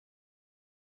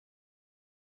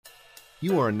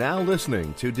You are now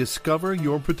listening to Discover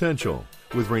Your Potential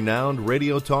with renowned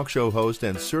radio talk show host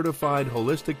and certified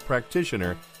holistic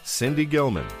practitioner, Cindy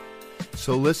Gilman.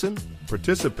 So listen,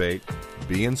 participate,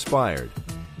 be inspired.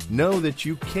 Know that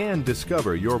you can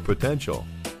discover your potential.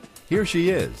 Here she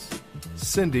is,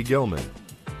 Cindy Gilman.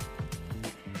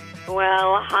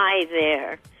 Well, hi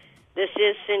there. This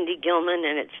is Cindy Gilman,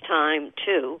 and it's time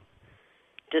to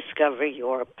discover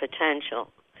your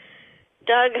potential.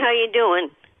 Doug, how you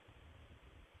doing?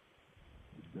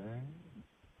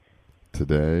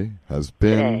 Today has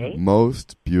been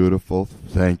most beautiful.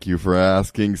 Thank you for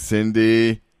asking,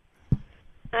 Cindy.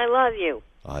 I love you.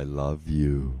 I love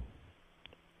you.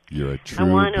 You're a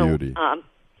true beauty.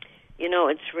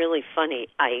 It's really funny.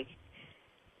 I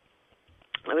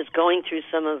was going through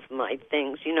some of my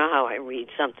things. You know how I read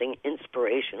something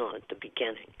inspirational at the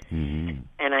beginning. Mm-hmm.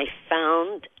 And I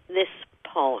found this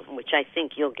poem, which I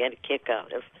think you'll get a kick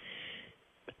out of,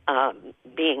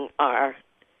 being our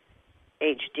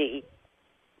HD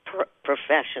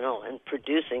professional and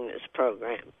producing this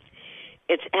program.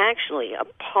 It's actually a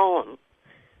poem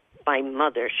by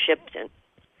Mother Shipton,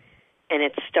 and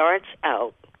it starts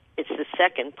out, it's the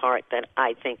second part that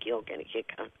I think you'll get a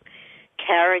kick out.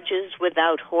 Carriages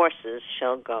without horses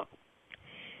shall go,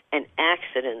 and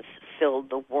accidents filled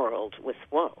the world with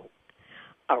woe.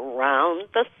 Around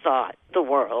the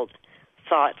world,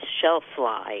 thoughts shall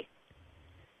fly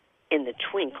in the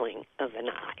twinkling of an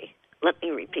eye. Let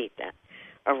me repeat that.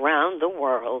 Around the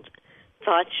world,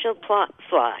 thoughts shall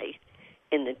fly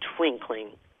in the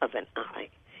twinkling of an eye.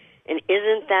 And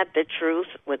isn't that the truth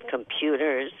with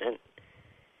computers? And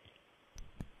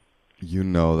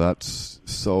that's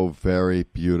so very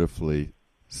beautifully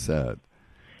said.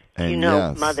 And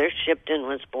yes, Mother Shipton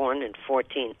was born in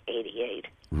 1488.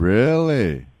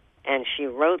 Really? And she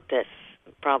wrote this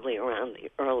probably around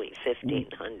the early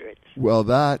 1500s. Well,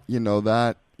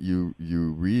 you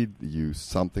read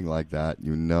something like that,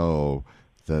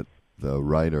 that the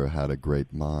writer had a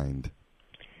great mind.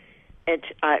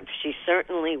 She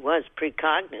certainly was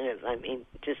precognitive. I mean,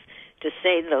 just to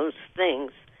say those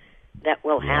things that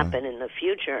will happen in the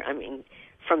future. I mean,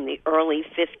 from the early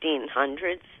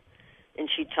 1500s,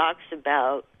 and she talks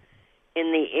about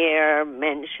in the air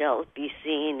men shall be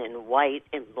seen in white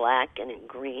and black and in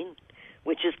green,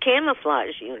 which is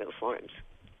camouflage uniforms.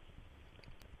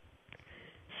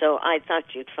 So I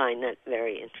thought you'd find that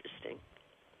very interesting.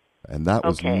 And that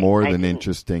was more than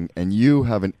interesting. And you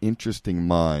have an interesting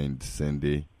mind,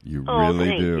 Cindy. You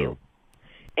really do. You.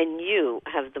 And you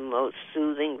have the most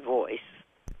soothing voice.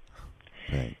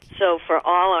 Thank you. So for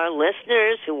all our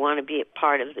listeners who want to be a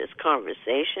part of this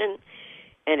conversation,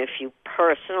 and if you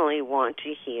personally want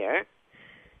to hear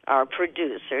our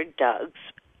producer, Doug's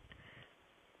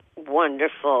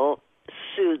wonderful,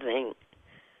 soothing,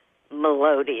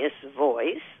 melodious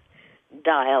voice,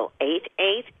 dial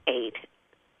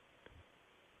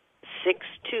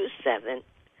 888-627-6008.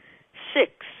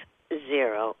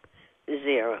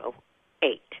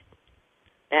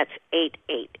 That's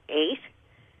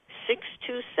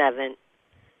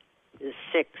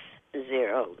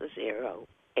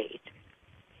 888-627-6008.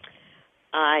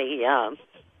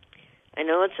 I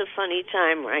know it's a funny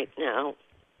time right now,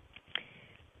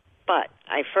 but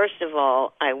first of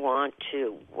all, I want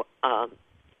to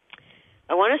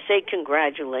say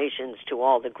congratulations to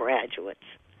all the graduates,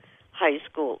 high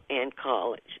school and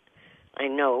college. I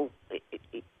know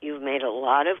you've made a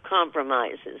lot of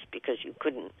compromises because you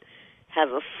couldn't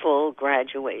have a full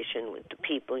graduation with the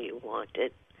people you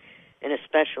wanted, and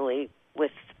especially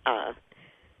with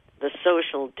the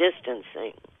social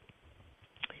distancing.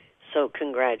 So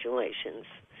congratulations.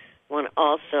 I want to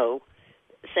also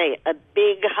say a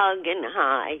big hug and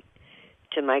hi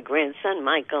to my grandson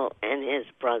Michael and his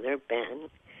brother Ben,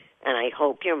 and I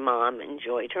hope your mom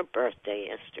enjoyed her birthday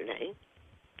yesterday.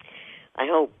 I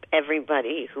hope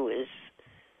everybody who is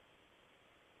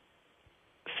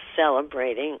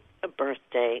celebrating a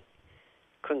birthday,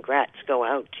 congrats go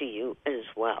out to you as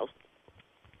well.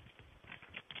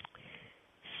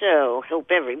 So,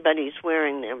 hope everybody's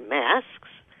wearing their masks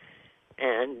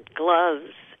and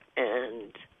gloves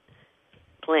and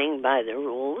playing by the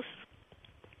rules.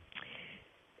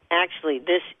 Actually,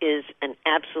 this is an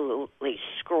absolutely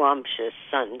scrumptious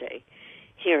Sunday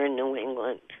here in New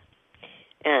England.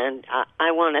 And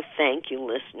I want to thank you,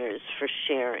 listeners, for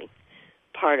sharing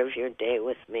part of your day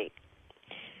with me.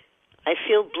 I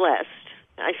feel blessed.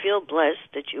 I feel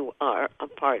blessed that you are a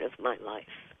part of my life.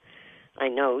 I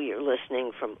know you're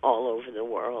listening from all over the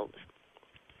world.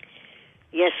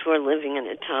 Yes, we're living in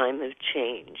a time of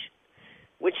change,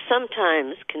 which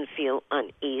sometimes can feel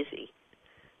uneasy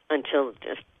until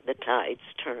the tides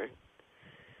turn.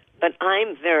 But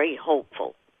I'm very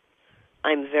hopeful.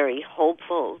 I'm very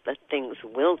hopeful that things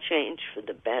will change for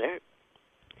the better.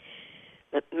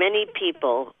 But many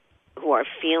people who are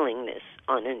feeling this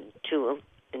on an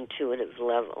intuitive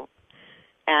level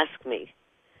ask me,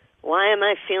 why am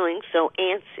I feeling so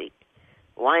antsy?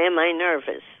 Why am I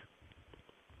nervous?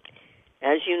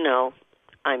 As you know,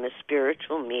 I'm a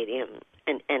spiritual medium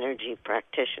and energy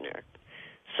practitioner.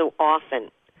 So often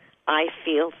I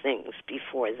feel things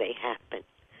before they happen,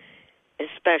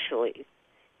 especially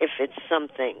if it's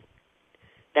something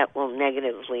that will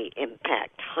negatively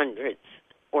impact hundreds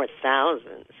or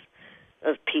thousands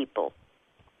of people.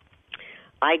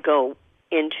 I go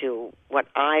into what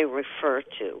I refer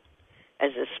to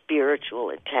as a spiritual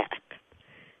attack,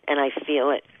 and I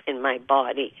feel it in my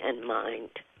body and mind.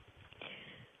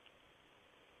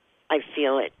 I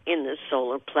feel it in the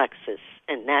solar plexus,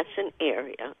 and that's an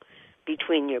area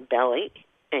between your belly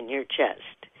and your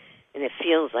chest. And it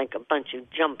feels like a bunch of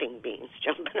jumping beans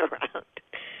jumping around.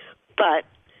 But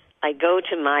I go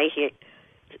to my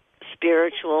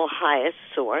spiritual highest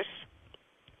source,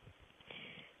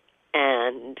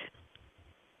 and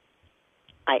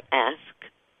I ask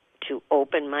to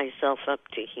open myself up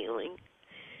to healing,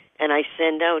 and I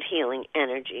send out healing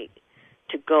energy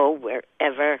to go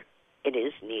wherever it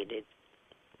is needed.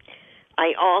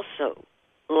 I also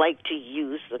like to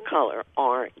use the color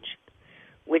orange,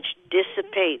 which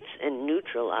dissipates and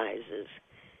neutralizes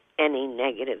any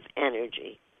negative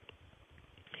energy,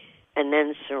 and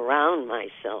then surround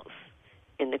myself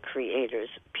in the Creator's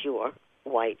pure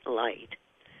white light,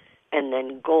 and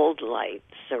then gold light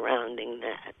surrounding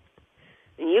that.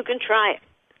 And you can try it.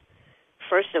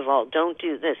 First of all, don't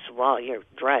do this while you're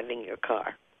driving your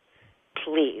car.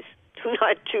 Please, do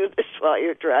not do this while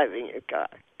you're driving your car.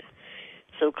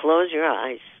 So close your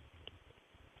eyes.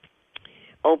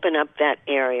 Open up that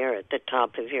area at the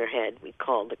top of your head we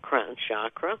call the crown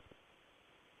chakra.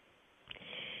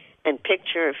 And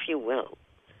picture, if you will,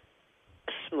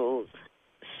 a smooth,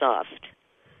 soft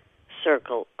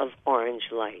circle of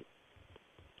orange light.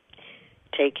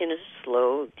 Take in a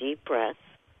slow, deep breath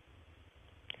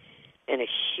and a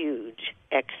huge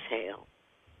exhale.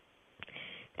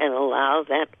 And allow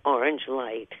that orange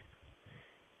light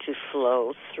to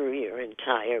flow through your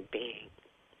entire being,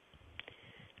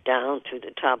 down to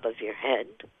the top of your head.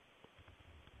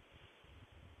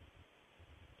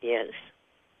 Yes.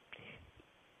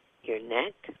 Your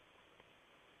neck,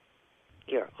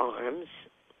 your arms,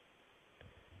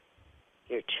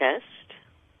 your chest,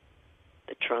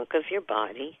 the trunk of your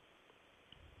body,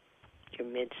 your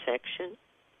midsection,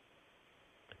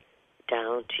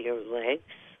 down to your legs,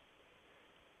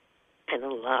 and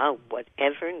allow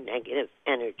whatever negative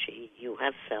energy you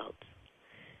have felt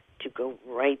to go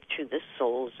right to the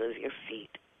soles of your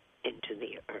feet into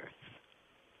the earth.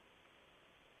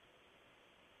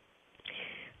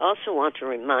 I also want to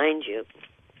remind you,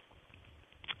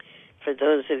 for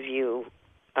those of you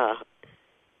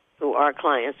who are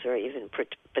clients or even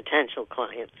potential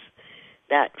clients,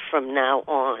 that from now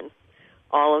on,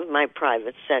 all of my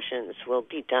private sessions will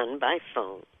be done by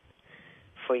phone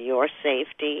for your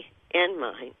safety and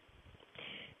mine.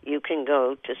 You can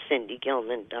go to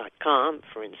cindygilman.com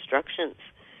for instructions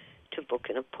to book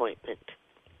an appointment.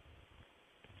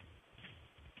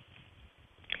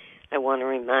 I want to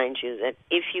remind you that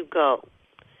if you go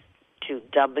to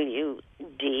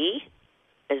WD,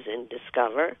 as in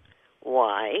discover,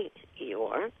 Y,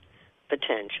 your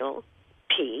potential,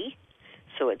 P,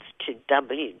 so it's to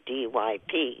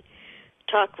WDYP,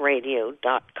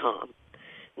 talkradio.com.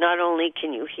 Not only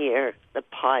can you hear the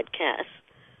podcasts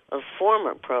of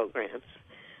former programs,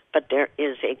 but there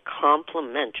is a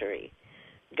complimentary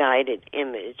guided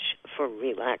image for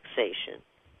relaxation.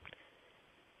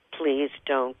 Please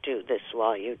don't do this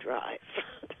while you drive.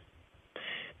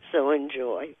 So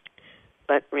enjoy.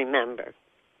 But remember,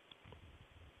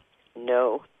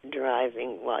 no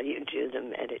driving while you do the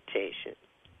meditation,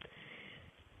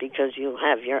 because you'll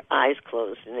have your eyes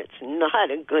closed, and it's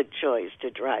not a good choice to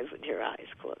drive with your eyes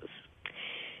closed.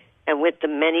 And with the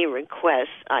many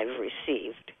requests I've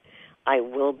received, I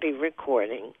will be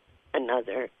recording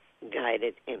another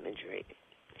guided imagery.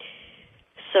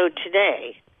 So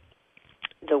today,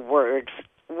 the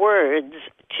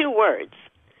two words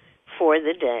for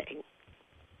the day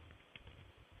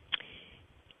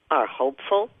are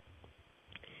hopeful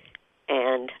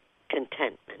and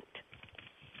contentment.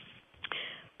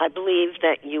 I believe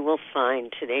that you will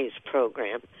find today's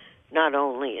program not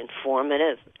only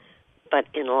informative, but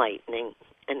enlightening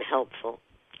and helpful.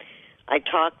 I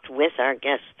talked with our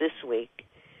guest this week,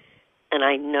 and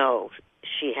I know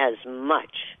she has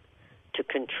much to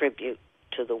contribute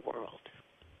to the world.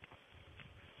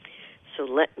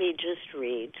 me just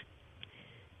read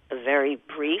a very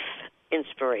brief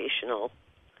inspirational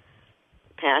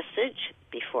passage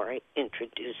before I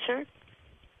introduce her.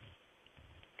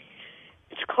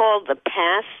 It's called The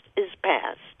Past is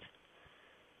Past,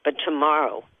 but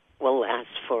Tomorrow Will Last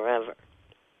Forever.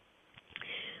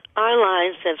 Our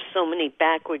lives have so many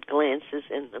backward glances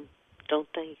in them, don't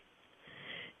they?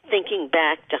 Thinking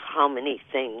back to how many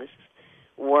things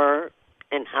were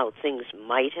and how things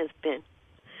might have been.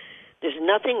 There's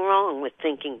nothing wrong with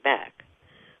thinking back,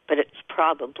 but it's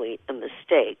probably a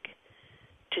mistake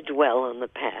to dwell on the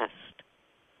past,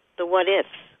 the what ifs.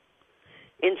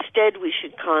 Instead, we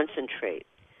should concentrate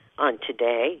on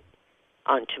today,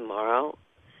 on tomorrow,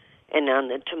 and on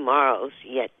the tomorrows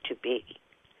yet to be.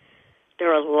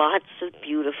 There are lots of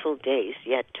beautiful days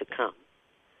yet to come.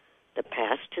 The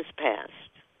past is past,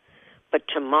 but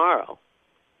tomorrow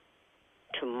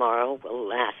will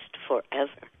last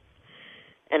forever.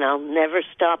 And I'll never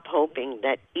stop hoping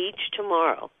that each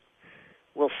tomorrow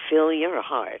will fill your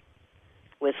heart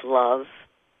with love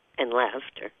and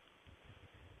laughter.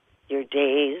 Your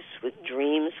days with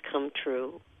dreams come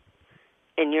true,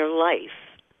 and your life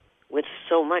with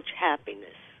so much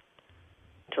happiness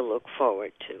to look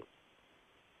forward to.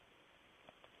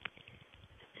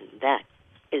 And that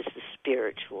is the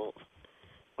spiritual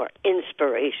or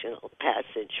inspirational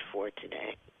passage for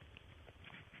today.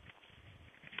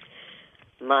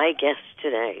 My guest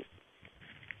today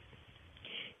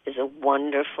is a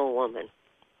wonderful woman,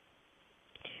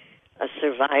 a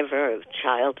survivor of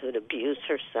childhood abuse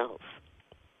herself.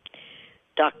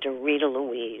 Dr. Rita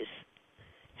Louise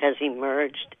has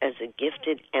emerged as a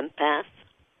gifted empath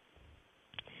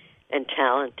and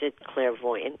talented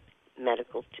clairvoyant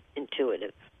medical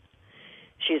intuitive.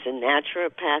 She's a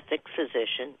naturopathic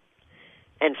physician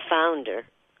and founder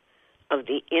of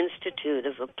the Institute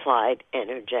of Applied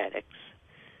Energetics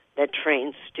that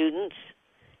trains students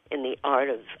in the art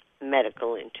of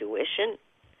medical intuition,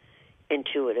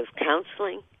 intuitive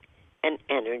counseling, and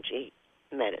energy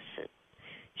medicine.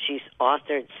 She's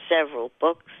authored several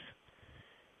books,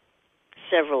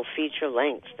 several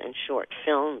feature-length and short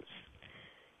films,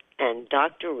 and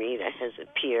Dr. Rita has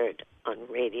appeared on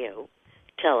radio,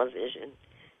 television,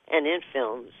 and in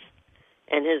films,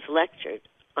 and has lectured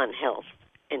on health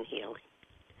and healing.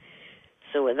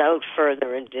 So without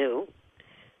further ado,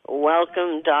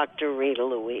 welcome Dr. Rita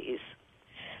Louise.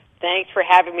 Thanks for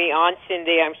having me on,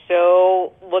 Cindy. I'm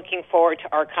so looking forward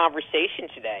to our conversation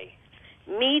today.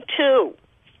 Me too.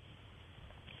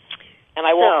 And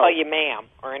I won't call you ma'am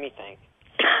or anything.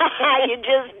 You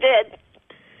just did.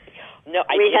 No,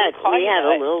 we had a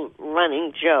little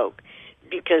running joke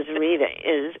because Rita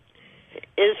is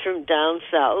from down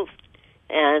south,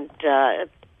 and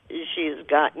she's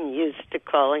gotten used to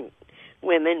calling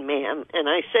women ma'am, and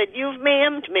I said, "You've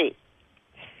ma'amed me."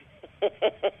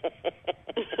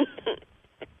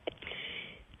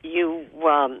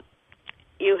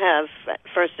 You have,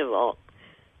 first of all,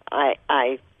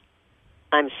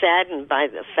 I'm saddened by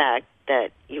the fact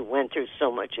that you went through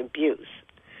so much abuse,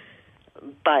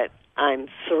 but I'm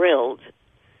thrilled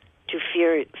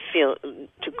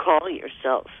to call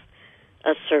yourself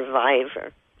a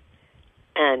survivor,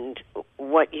 and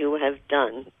what you have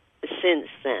done since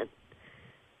then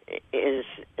is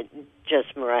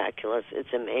just miraculous.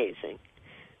 It's amazing.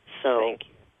 So, thank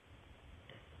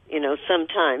you. You know,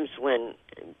 sometimes when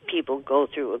people go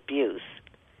through abuse,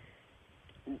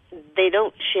 they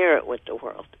don't share it with the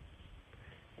world.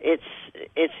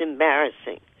 It's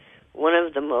embarrassing. One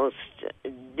of the most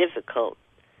difficult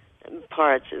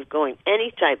parts is going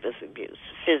any type of abuse,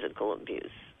 physical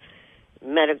abuse,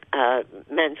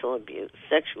 mental abuse,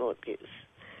 sexual abuse.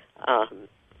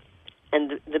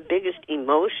 And the biggest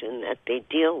emotion that they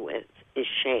deal with is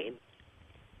shame.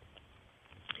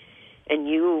 And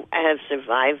you have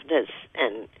survived this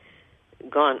and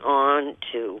gone on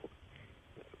to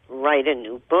write a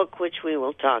new book, which we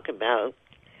will talk about.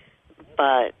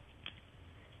 But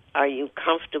are you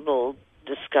comfortable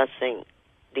discussing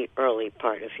the early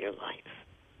part of your life?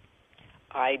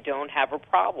 I don't have a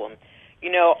problem.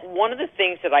 You know, one of the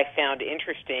things that I found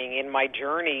interesting in my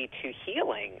journey to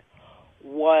healing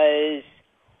was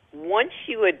once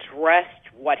you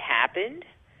addressed what happened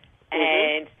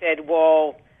and said,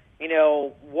 well, you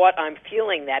know, what I'm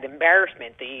feeling, that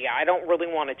embarrassment, I don't really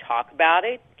want to talk about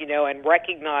it, you know, and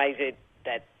recognize it,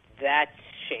 that's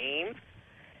shame,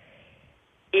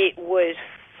 it was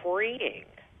freeing.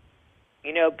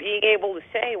 You know, being able to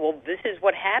say, well, this is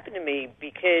what happened to me,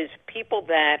 because people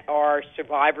that are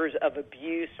survivors of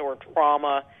abuse or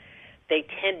trauma, they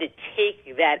tend to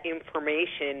take that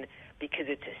information because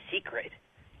it's a secret.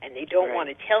 and they don't Right. want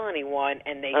to tell anyone,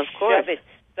 and they Of course. shove it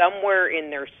somewhere in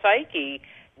their psyche,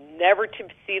 never to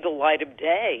see the light of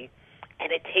day.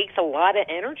 And it takes a lot of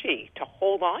energy to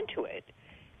hold on to it,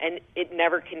 and it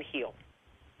never can heal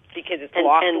because it's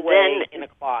locked away in a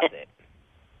closet.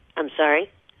 I'm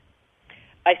sorry?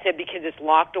 I said because it's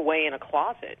locked away in a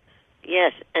closet.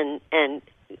 Yes, and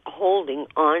holding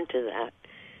on to that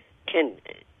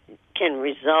can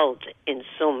result in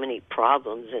so many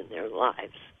problems in their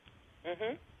lives.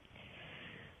 Mm-hmm.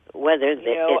 Whether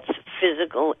it's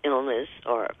physical illness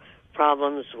or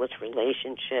problems with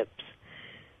relationships.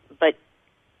 But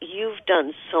you've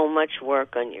done so much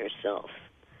work on yourself,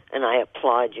 and I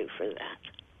applaud you for that.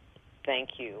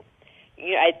 Thank you.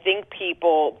 I think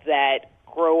people that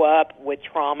grow up with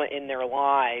trauma in their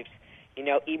lives,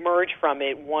 emerge from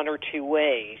it one or two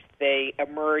ways. They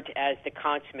emerge as the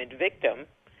consummate victim,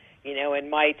 and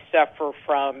might suffer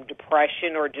from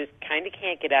depression or just kind of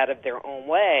can't get out of their own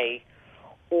way,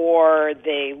 or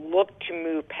they look to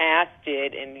move past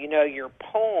it, and, your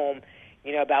poem,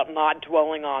 about not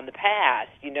dwelling on the past.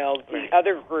 The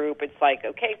other group, it's like,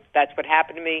 okay, that's what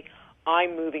happened to me.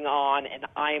 I'm moving on, and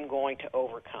I am going to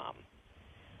overcome.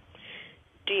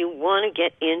 Do you want to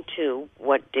get into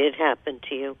what did happen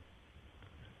to you?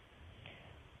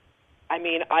 I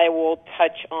mean, I will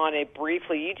touch on it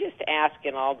briefly. You just ask,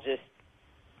 and I'll just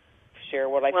share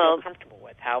what I feel comfortable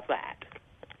with. How's that?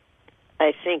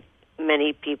 I think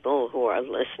many people who are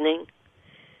listening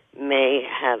may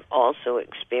have also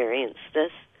experienced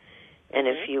this, and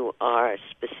if you are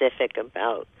specific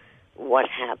about what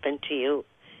happened to you,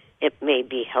 it may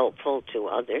be helpful to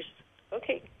others.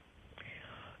 Okay.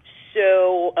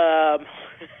 So,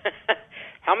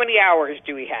 how many hours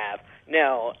do we have?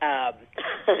 No.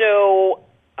 So,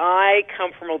 I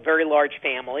come from a very large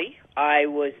family. I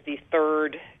was the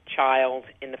third child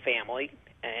in the family,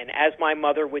 and as my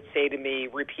mother would say to me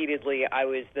repeatedly, I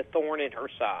was the thorn in her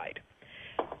side.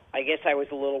 I guess I was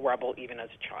a little rebel even as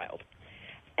a child.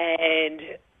 And,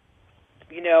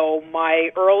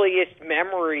 my earliest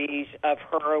memories of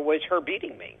her was her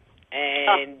beating me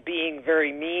and being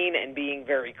very mean and being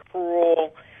very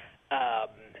cruel,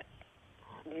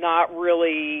 not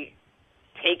really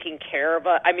taking care of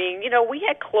us. I mean, we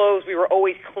had clothes. We were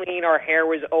always clean. Our hair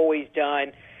was always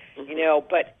done,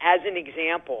 but as an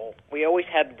example, we always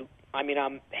had,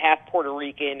 I'm half Puerto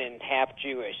Rican and half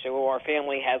Jewish, so our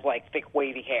family has, thick,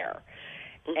 wavy hair.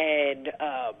 And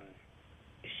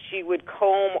she would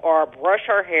comb or brush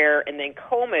our hair and then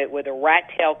comb it with a rat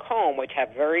tail comb, which have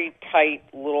very tight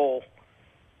little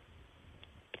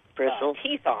bristles,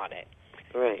 teeth on it.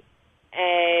 Right.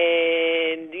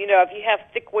 And, if you have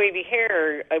thick, wavy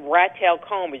hair, a rat tail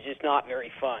comb is just not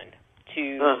very fun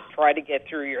to try to get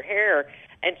through your hair.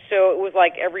 And so it was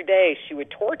like every day she would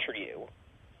torture you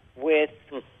with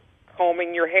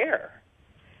combing your hair.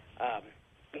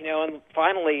 And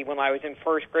finally, when I was in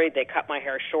first grade, they cut my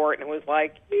hair short, and it was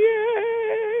like,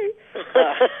 yay!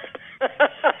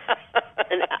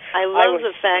 And I love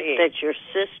the fact that your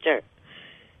sister,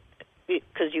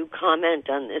 because you comment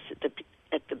on this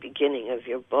at the beginning of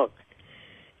your book,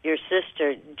 your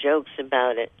sister jokes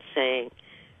about it, saying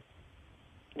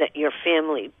that your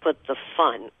family put the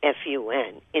fun,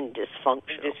 F-U-N, in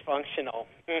dysfunctional. Dysfunctional.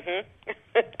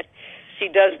 Mm-hmm. She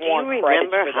does want credit for that. Do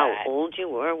you remember how old you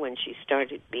were when she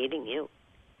started beating you?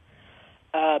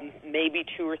 Maybe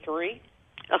 2 or 3.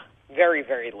 Oh. Very,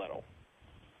 very little.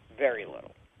 Very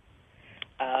little.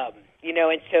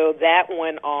 And so that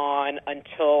went on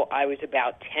until I was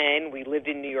about 10. We lived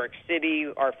in New York City.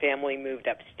 Our family moved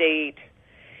upstate.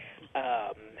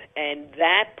 And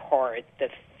that part, the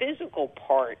physical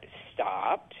part,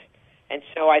 stopped. And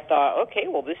so I thought, okay,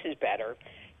 well, this is better.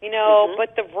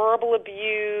 But the verbal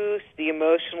abuse, the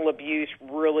emotional abuse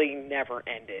really never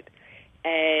ended.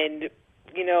 And,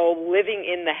 living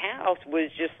in the house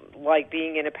was just like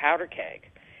being in a powder keg.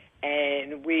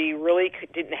 And we really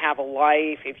didn't have a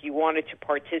life. If you wanted to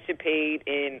participate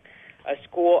in a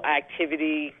school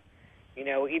activity,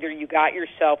 either you got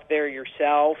yourself there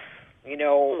yourself,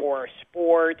 or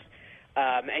sports,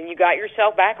 and you got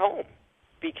yourself back home.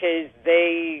 Because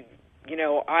they,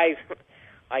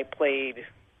 I played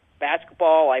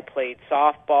basketball, I played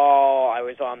softball, I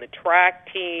was on the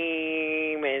track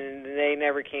team, and they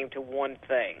never came to one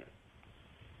thing.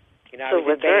 I was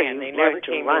in band. They never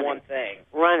came to one thing.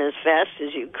 Run as fast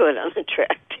as you could on the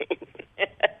track team.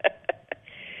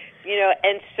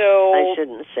 And so... I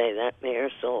shouldn't say that. May her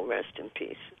soul rest in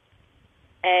peace.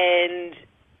 And,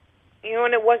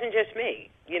 and it wasn't just me.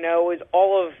 It was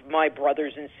all of my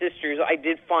brothers and sisters. I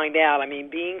did find out,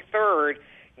 being third,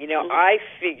 I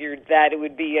figured that it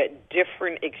would be a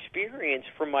different experience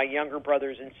for my younger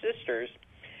brothers and sisters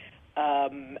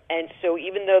And so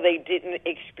even though they didn't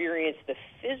experience the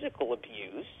physical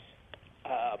abuse,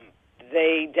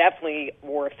 they definitely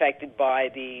were affected by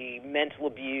the mental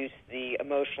abuse, the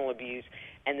emotional abuse,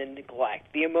 and the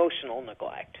neglect, the emotional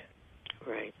neglect.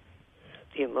 Right.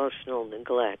 The emotional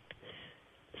neglect.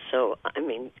 So, I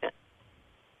mean,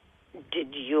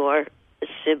 did your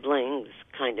siblings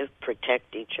kind of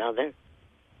protect each other?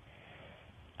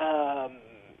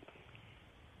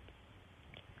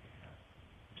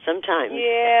 Sometimes.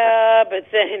 Yeah, but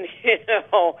then,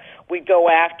 we'd go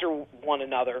after one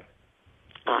another.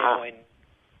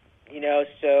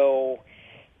 So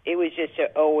it was just an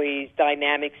always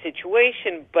dynamic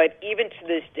situation. But even to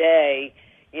this day,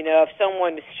 if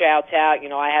someone shouts out,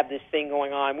 I have this thing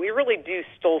going on, we really do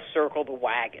still circle the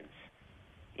wagons,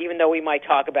 even though we might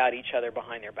talk about each other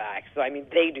behind their backs. So, I mean,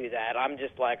 they do that. I'm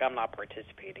just like, I'm not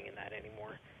participating in that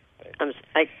anymore. But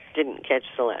I didn't catch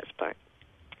the last part.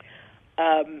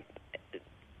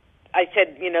 I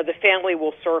said, the family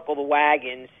will circle the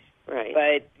wagons. Right.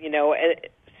 But,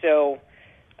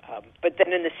 but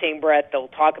then in the same breath, they'll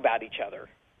talk about each other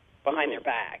behind their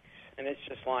backs. And it's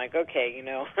just like, okay,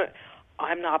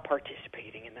 I'm not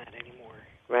participating in that anymore.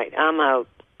 Right. I'm out.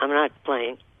 I'm not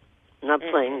playing. I'm not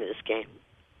playing this game.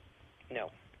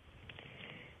 No.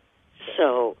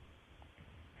 So,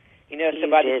 so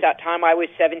by the time I was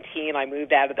 17, I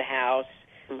moved out of the house.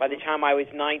 Mm-hmm. By the time I was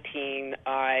 19,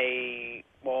 I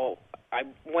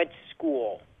went to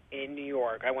school in New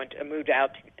York. I moved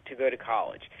out to go to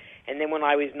college. And then when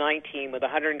I was 19, with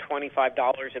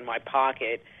 $125 in my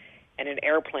pocket and an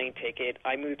airplane ticket,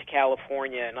 I moved to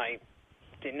California, and I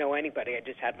didn't know anybody. I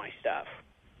just had my stuff.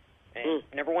 And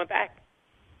never went back.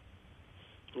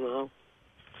 Well,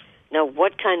 now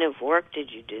what kind of work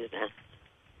did you do then?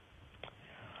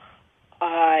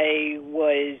 I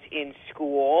was in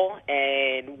school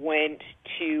and went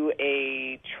to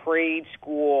a trade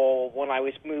school when I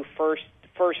was first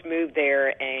moved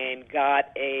there, and got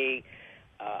a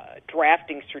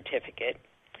drafting certificate.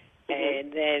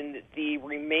 And then the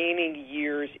remaining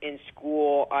years in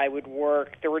school, I would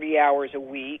work 30 hours a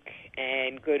week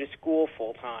and go to school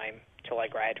full time till I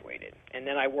graduated. And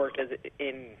then I worked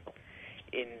in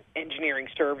engineering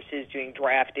services, doing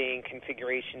drafting,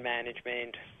 configuration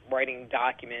management, writing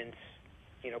documents,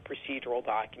 procedural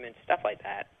documents, stuff like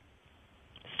that.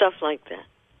 Stuff like that.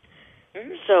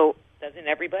 Mm-hmm. So, doesn't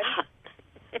everybody?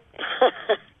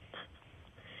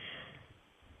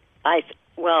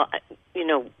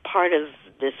 Part of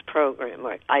this program,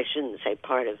 or I shouldn't say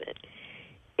part of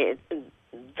it,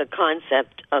 the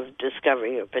concept of Discover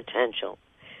Your Potential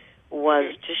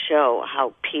was to show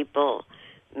how people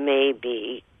may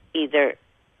be either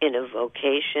in a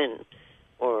vocation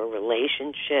or a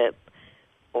relationship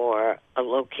or a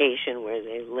location where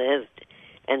they lived,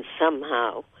 and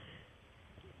somehow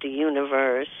the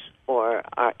universe or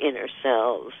our inner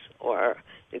selves or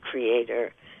the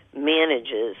Creator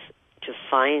manages to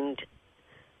find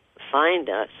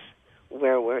us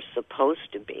where we're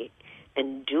supposed to be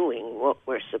and doing what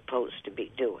we're supposed to be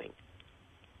doing.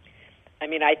 I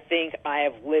mean, I think I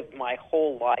have lived my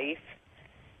whole life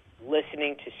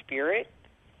listening to Spirit,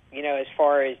 as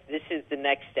far as this is the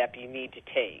next step you need to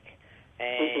take.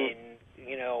 And,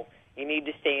 you need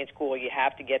to stay in school, you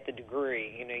have to get the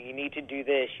degree, you need to do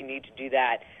this, you need to do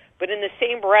that. But in the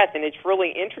same breath, and it's really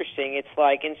interesting, it's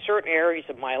like in certain areas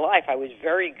of my life, I was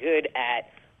very good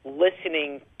at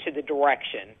listening to the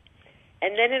direction.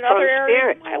 And then in other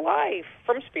areas of my life,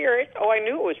 from Spirit, I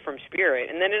knew it was from Spirit.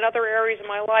 And then in other areas of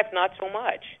my life, not so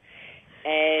much.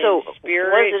 And so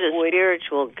Spirit was it a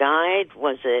spiritual guide?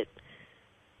 Was it?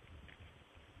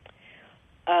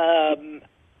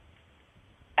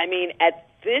 At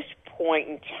this point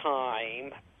in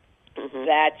time,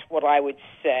 that's what I would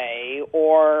say.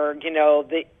 Or,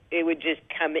 it would just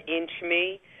come into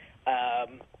me,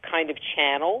 kind of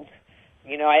channeled.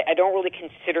 I don't really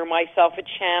consider myself a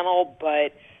channel,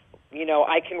 but,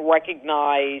 I can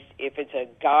recognize if it's a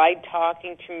guide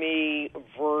talking to me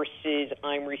versus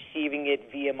I'm receiving it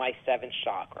via my seventh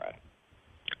chakra,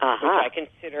 which I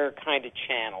consider kind of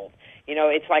channeled.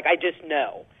 It's like I just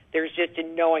know. There's just a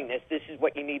knowingness. This is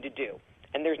what you need to do.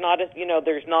 And there's not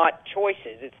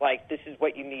choices. It's like this is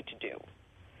what you need to do.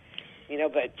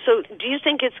 But so do you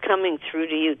think it's coming through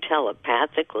to you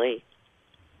telepathically?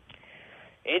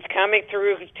 It's coming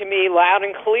through to me loud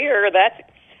and clear.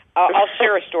 I'll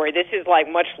share a story. This is like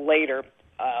much later,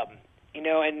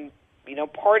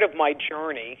 part of my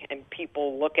journey, and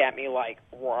people look at me like,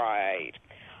 right.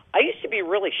 I used to be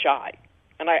really shy,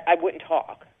 and I wouldn't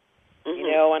talk,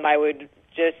 and I would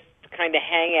just kind of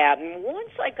hang out. And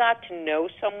once I got to know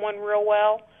someone real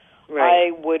well,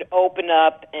 I would open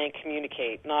up and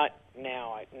communicate, not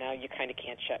now you kind of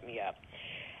can't shut me up.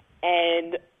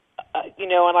 And,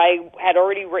 and I had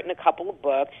already written a couple of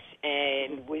books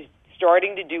and was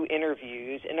starting to do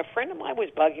interviews, and a friend of mine was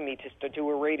bugging me to do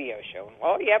a radio show. And,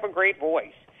 well, you have a great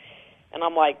voice. And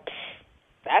I'm like,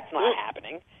 that's not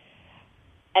happening.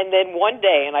 And then one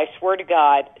day, and I swear to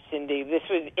God, Cindy, this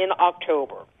was in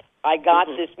October, I got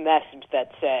this message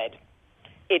that said,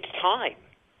 it's time.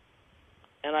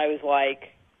 And I was like,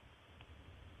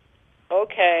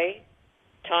 okay,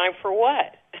 time for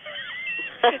what?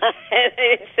 And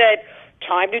it said,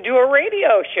 time to do a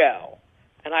radio show.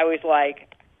 And I was like,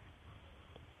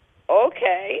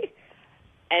 okay.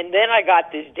 And then I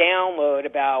got this download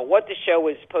about what the show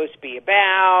was supposed to be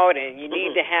about, and you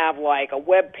need to have, like, a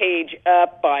web page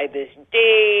up by this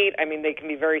date. I mean, they can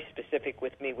be very specific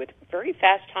with me with very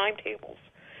fast timetables.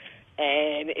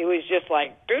 And it was just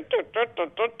like... So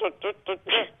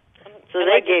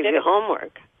they gave you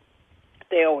homework.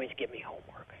 They always give me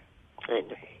homework. I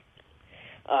know.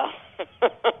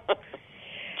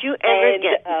 Do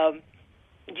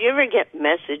you ever get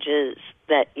messages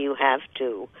that you have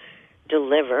to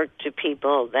deliver to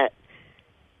people that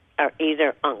are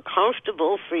either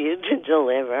uncomfortable for you to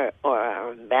deliver or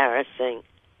are embarrassing?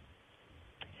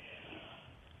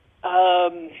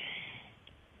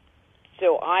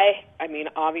 So I mean,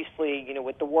 obviously,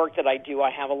 with the work that I do,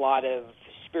 I have a lot of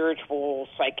spiritual,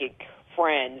 psychic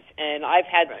friends, and I've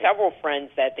had several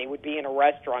friends that they would be in a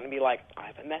restaurant and be like, I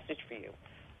have a message for you.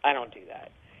 I don't do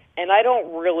that. And I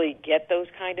don't really get those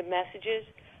kind of messages,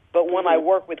 but when I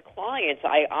work with clients,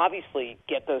 I obviously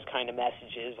get those kind of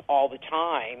messages all the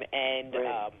time, and,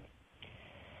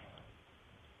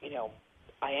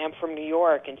 I am from New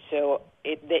York, and so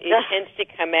it tends to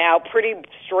come out pretty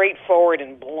straightforward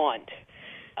and blunt.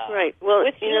 Right. Well,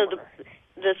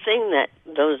 the thing that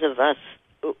those of us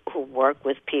who work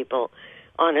with people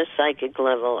on a psychic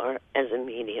level or as a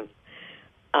medium,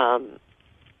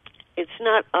 it's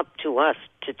not up to us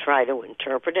to try to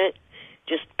interpret it.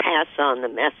 Just pass on the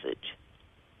message.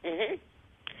 Mm-hmm.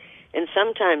 And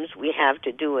sometimes we have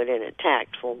to do it in a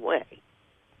tactful way.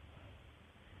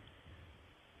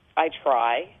 I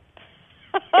try.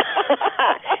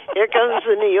 Here comes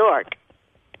the New York.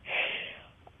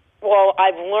 Well,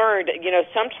 I've learned,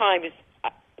 sometimes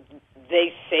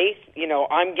they say,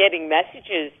 I'm getting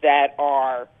messages that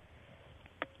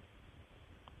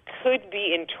could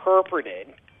be interpreted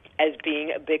as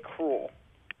being a bit cruel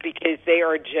because they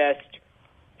are just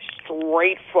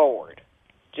straightforward.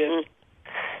 Just,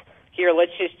 here,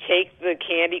 let's just take the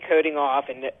candy coating off,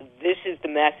 and this is the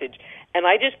message. And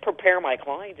I just prepare my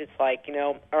clients. It's like,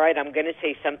 all right, I'm going to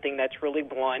say something that's really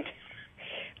blunt,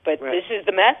 but this is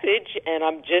the message, and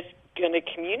I'm just going to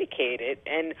communicate it.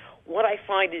 And what I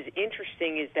find is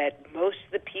interesting is that most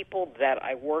of the people that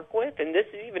I work with, and this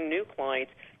is even new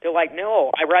clients, they're like,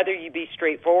 no, I'd rather you be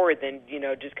straightforward than,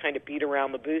 just kind of beat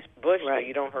around the bush so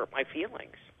you don't hurt my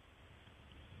feelings.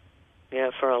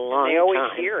 Yeah, for a long time. They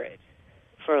always hear it.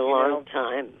 For a long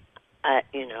time, I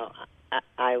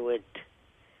would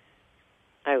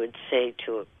say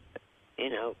to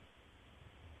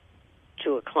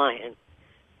a client,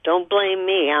 don't blame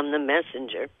me, I'm the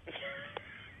messenger.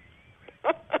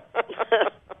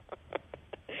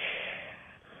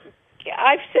 Yeah,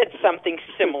 I've said something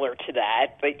similar to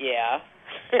that, but yeah.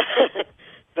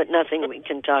 But nothing we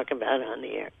can talk about on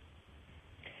the air.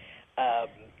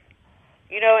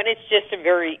 And it's just a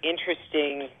very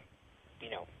interesting,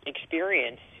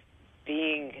 experience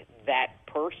being that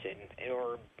person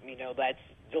or, that's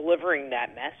delivering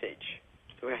that message.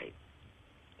 Right.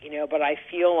 But I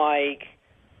feel like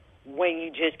when you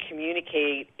just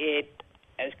communicate it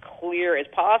as clear as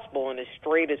possible and as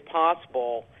straight as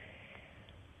possible,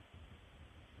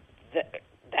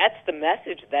 that's the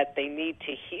message that they need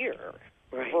to hear.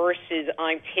 Right. Versus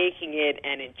I'm taking it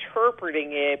and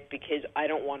interpreting it because I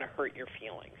don't want to hurt your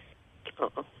feelings.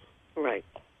 Right.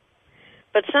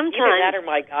 But sometimes... Either that or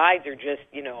my guides are just,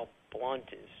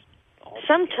 blunt as all.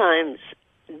 Sometimes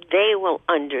they will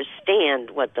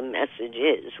understand what the message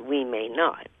is. We may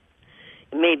not.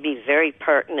 It may be very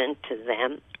pertinent to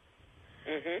them.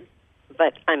 Mm-hmm.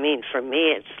 But, for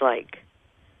me, it's like,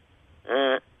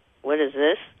 what is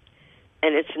this?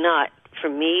 And it's not for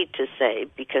me to say,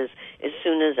 because as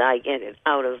soon as I get it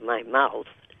out of my mouth,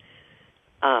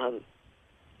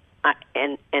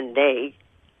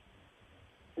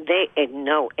 they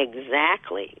know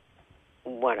exactly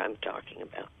what I'm talking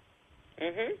about.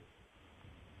 Mm-hmm.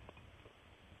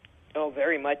 Oh,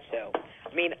 very much so.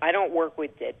 I don't work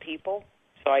with dead people,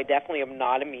 so I definitely am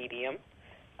not a medium.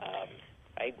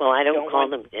 I don't call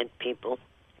them dead people.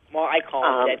 Well, I call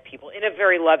them dead people in a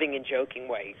very loving and joking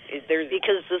way.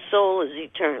 Because the soul is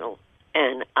eternal,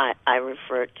 and I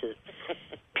refer to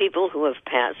people who have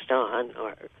passed on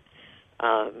or,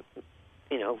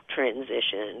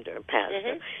 transitioned or passed.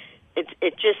 Mm-hmm.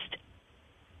 It just,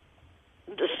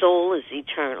 the soul is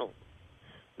eternal.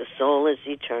 The soul is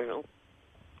eternal.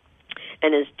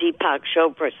 And as Deepak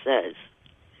Chopra says,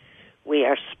 we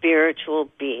are spiritual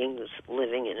beings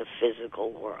living in a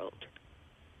physical world.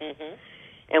 Mm-hmm.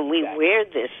 And we wear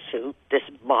this suit, this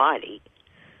body,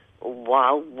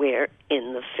 while we're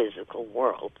in the physical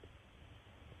world.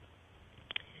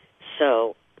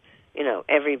 So,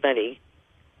 everybody,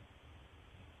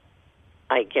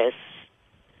 I guess,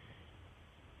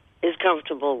 is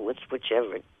comfortable with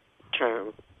whichever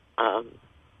term.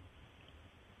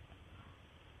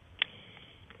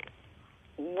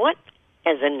 What,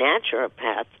 as a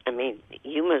naturopath,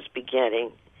 you must be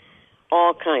getting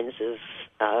all kinds of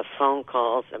phone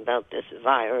calls about this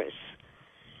virus.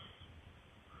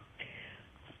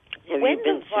 When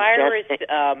the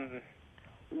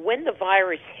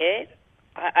virus hit,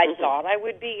 I thought I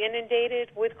would be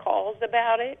inundated with calls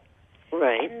about it.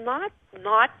 Right. And not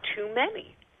too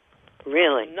many.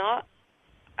 Really?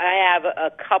 I have a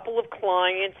couple of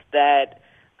clients that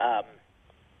are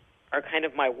kind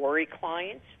of my worry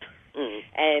clients,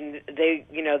 and they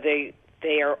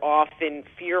are often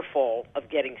fearful of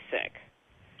getting sick.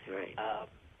 Right.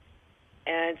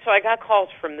 And so I got calls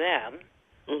from them,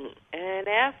 mm-hmm. and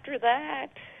after that,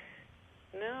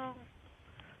 no.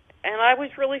 And I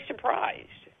was really surprised,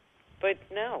 but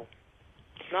no,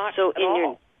 not so at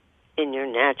all. In your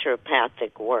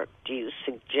naturopathic work, do you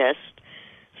suggest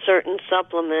certain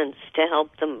supplements to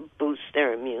help them boost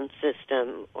their immune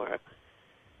system, or?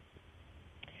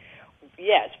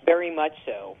 Yes, very much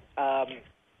so.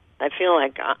 I feel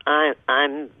like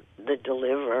I'm the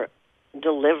deliverer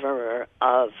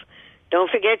of. Don't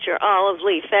forget your olive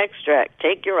leaf extract.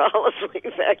 Take your olive leaf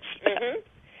extract. Mm-hmm.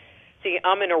 See,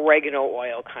 I'm an oregano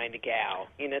oil kind of gal.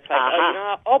 It's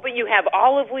like, but you have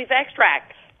olive leaf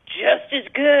extract. Just as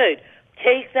good.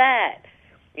 Take that.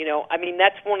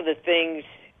 That's one of the things.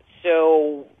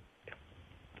 So,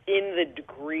 in the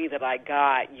degree that I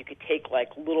got, you could take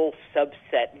like little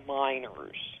subset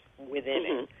minors within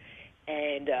it.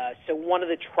 And so one of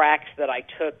the tracks that I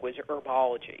took was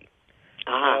herbology.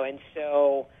 And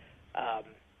so,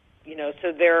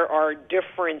 so there are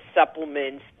different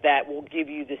supplements that will give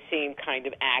you the same kind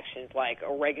of actions, like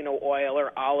oregano oil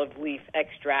or olive leaf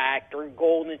extract or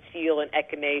golden seal and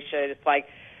echinacea. It's like,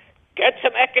 get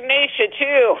some echinacea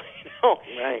too.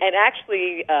 Right. And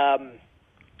actually,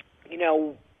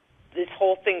 this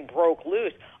whole thing broke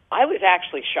loose. I was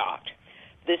actually shocked.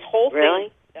 This whole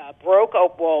thing broke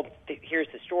open. Well, here's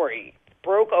the story.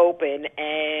 Broke open,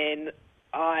 and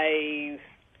I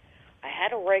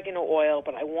had oregano oil,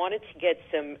 but I wanted to get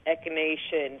some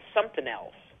echinacea and something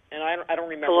else, and I don't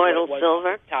remember colloidal what it was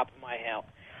silver? off the top of my head.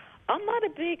 I'm not a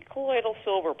big colloidal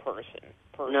silver person,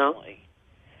 personally.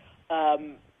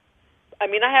 No. I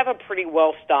have a pretty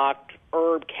well-stocked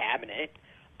herb cabinet,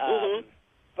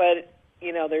 but,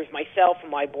 there's myself and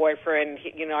my boyfriend.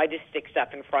 I just stick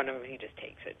stuff in front of him, and he just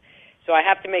takes it. So I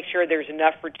have to make sure there's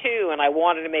enough for two, and I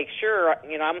wanted to make sure,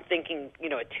 I'm thinking,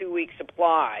 a 2-week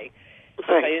supply,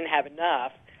 because I didn't have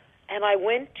enough. And I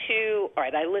went to,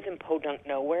 I live in Podunk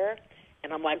Nowhere,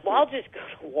 and I'm like, well, I'll just go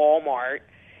to Walmart,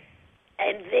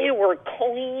 and they were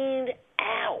cleaned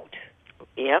out.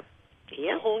 Yep.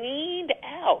 Cleaned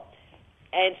out.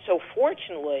 And so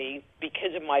fortunately,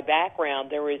 because of my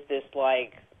background, there was this,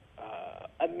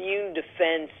 immune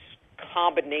defense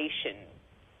combination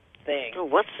thing. Oh,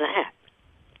 what's that?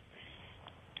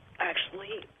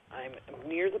 Actually, I'm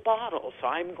near the bottle, so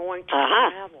I'm going to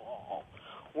travel.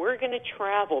 We're going to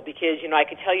travel because, I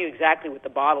could tell you exactly what the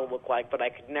bottle looked like, but I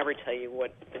could never tell you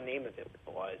what the name of it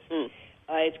was.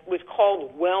 It was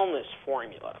called Wellness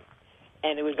Formula,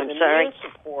 and it was an immune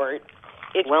support.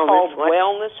 It's called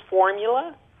Wellness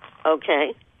Formula.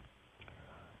 Okay.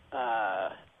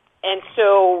 And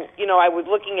so, I was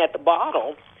looking at the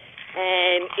bottle,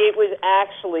 and it was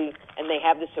actually, and they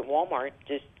have this at Walmart,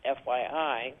 just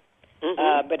FYI,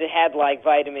 but it had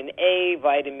vitamin A,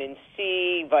 vitamin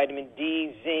C, vitamin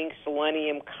D, zinc,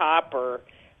 selenium, copper,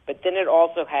 but then it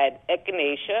also had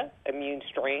echinacea, immune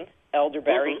strength,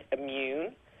 elderberry,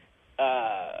 immune,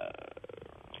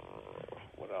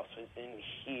 what else is in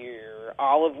here?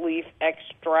 Olive leaf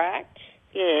extract.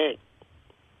 Yeah.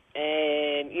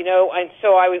 And, and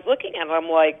so I was looking at it, I'm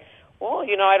like, well,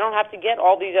 I don't have to get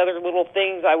all these other little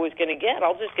things I was going to get.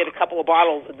 I'll just get a couple of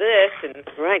bottles of this. And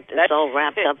that's all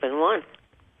wrapped up in one.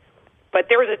 But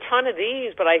there was a ton of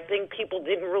these, but I think people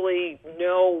didn't really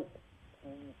know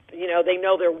they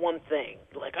know their one thing.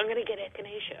 Like, I'm going to get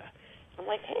echinacea. I'm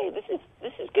like, hey, this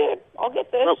is good. I'll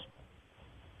get this. Well,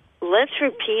 let's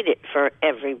repeat it for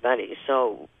everybody,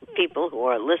 so people who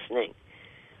are listening.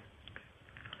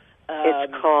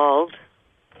 It's called...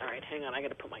 All right, hang on. I got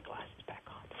to put my glasses back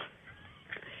on.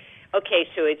 Okay,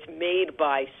 so it's made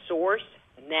by Source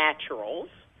Naturals.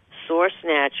 Source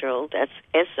Natural, that's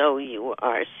Source.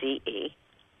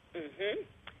 Mm-hmm.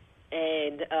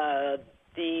 And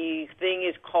the thing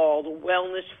is called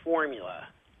Wellness Formula.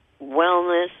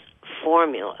 Wellness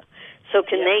Formula. So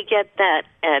can they get that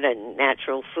at a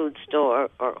natural food store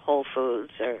or Whole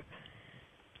Foods or?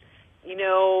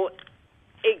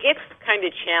 It gets kind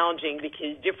of challenging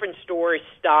because different stores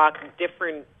stock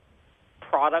different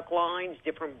product lines,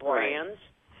 different brands.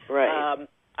 Right.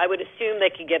 I would assume they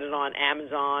could get it on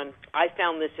Amazon. I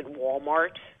found this at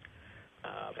Walmart.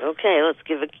 Okay, let's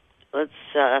give a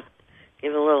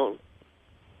little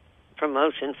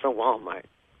promotion for Walmart.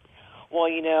 Well,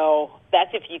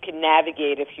 that's if you can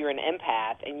navigate, if you're an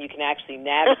empath, and you can actually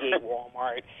navigate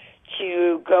Walmart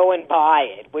to go and buy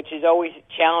it, which is always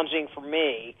challenging for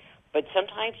me. But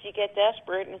sometimes you get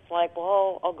desperate, and it's like,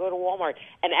 well, I'll go to Walmart.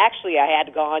 And actually, I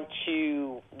had gone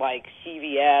to, like,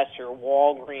 CVS or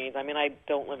Walgreens. I mean, I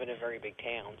don't live in a very big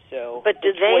town, so... But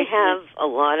do they have a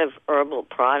lot of herbal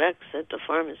products at the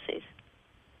pharmacies?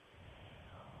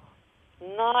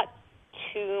 Not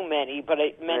too many, but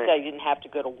it meant I didn't have to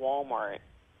go to Walmart.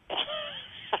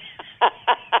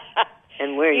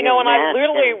 And where and I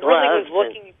literally really was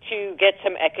looking to get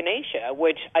some echinacea,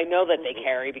 which I know that they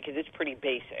carry because it's pretty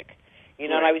basic.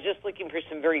 And I was just looking for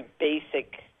some very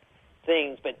basic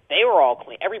things, but they were all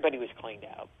clean. Everybody was cleaned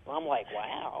out. I'm like,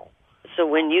 wow. So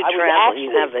when you travel,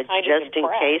 you have a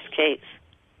just-in-case case?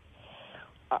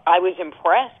 I was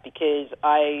impressed because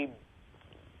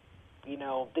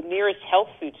the nearest health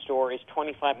food store is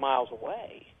 25 miles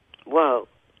away. Whoa.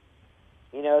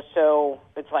 So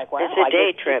it's like, wow. It's a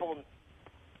day trip.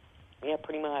 Yeah,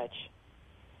 pretty much.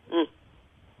 Mm.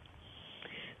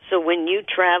 So when you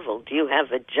travel, do you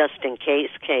have a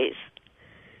just-in-case case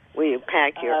where you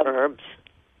pack your herbs?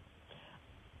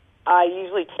 I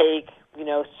usually take,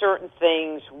 certain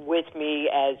things with me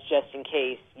as just in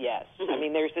case, yes. Mm-hmm. I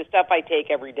mean, there's the stuff I take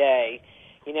every day,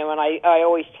 and I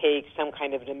always take some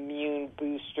kind of an immune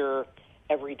booster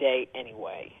every day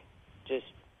anyway, just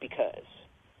because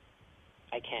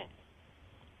I can.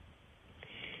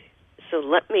 So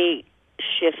let me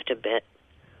shift a bit.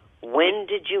 When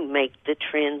did you make the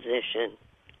transition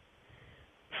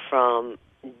from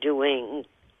doing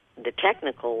the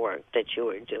technical work that you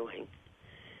were doing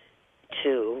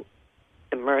to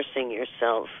immersing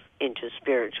yourself into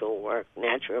spiritual work,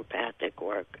 naturopathic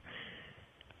work?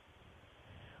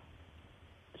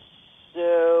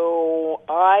 So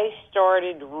I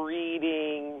started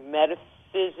reading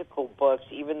metaphysical books,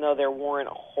 even though there weren't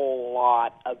a whole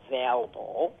lot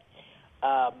available,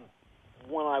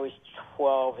 when I was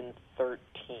 12 and 13.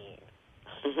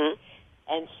 Mm-hmm.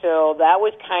 And so that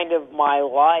was kind of my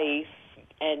life.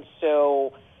 And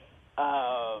so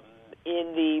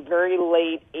in the very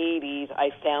late 80s, I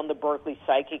found the Berkeley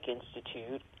Psychic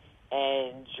Institute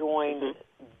and joined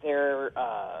their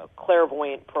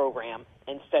clairvoyant program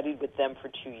and studied with them for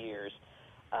 2 years.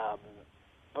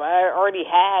 But I already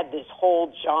had this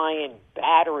whole giant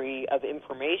battery of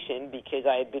information because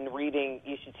I had been reading,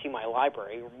 you should see my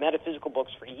library, metaphysical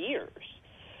books for years.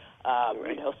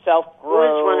 Self-growth. Who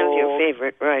is one of your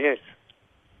favorite writers?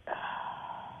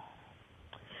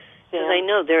 Because I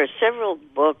know there are several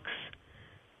books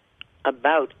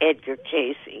about Edgar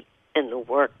Cayce and the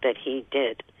work that he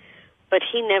did, but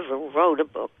he never wrote a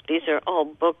book. These are all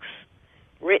books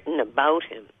written about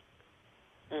him.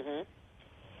 Mm-hmm.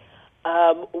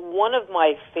 One of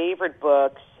my favorite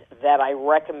books that I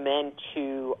recommend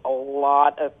to a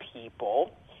lot of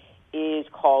people is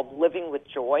called Living with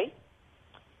Joy,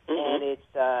 and it's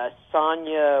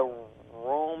Sonia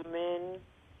Roman.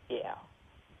 Yeah.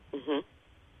 Mm-hmm.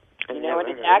 And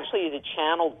it actually is a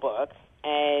channeled book,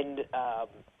 and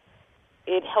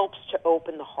it helps to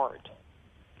open the heart.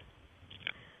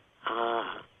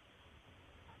 Ah.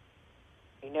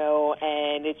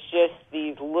 And it's just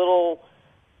these little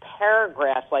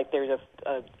paragraphs, like there's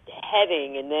a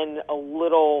heading and then a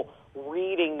little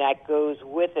reading that goes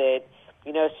with it,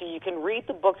 so you can read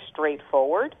the book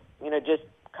straightforward, just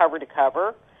cover to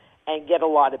cover, and get a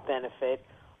lot of benefit.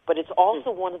 But it's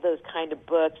also one of those kind of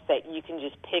books that you can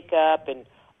just pick up and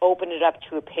open it up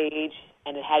to a page,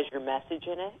 and it has your message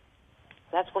in it.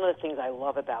 That's one of the things I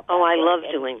love about that. Oh, I book.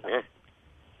 love doing that.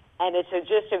 And it's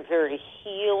just a very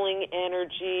healing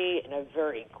energy and a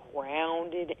very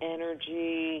grounded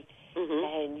energy. Mm-hmm.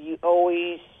 And you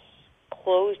always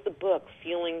close the book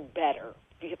feeling better,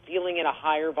 feeling in a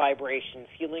higher vibration,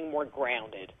 feeling more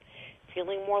grounded,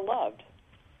 feeling more loved.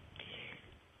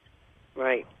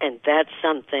 Right. And that's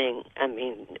something, I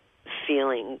mean,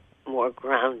 feeling more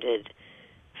grounded,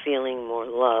 feeling more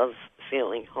love,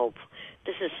 feeling hope.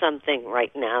 This is something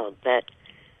right now that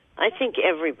I think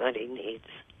everybody needs.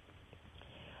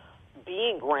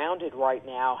 Being grounded right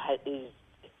now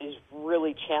is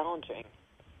really challenging.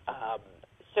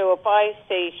 So if I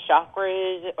say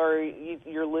chakras, or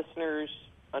your listeners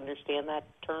understand that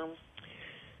term?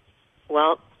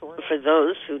 Well, for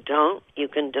those who don't, you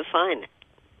can define it.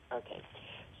 Okay.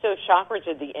 So chakras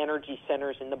are the energy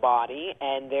centers in the body,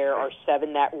 and there are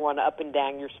 7 that run up and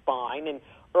down your spine. And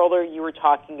earlier you were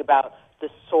talking about the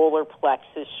solar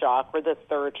plexus chakra, the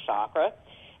 3rd chakra.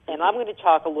 And I'm going to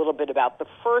talk a little bit about the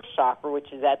 1st chakra,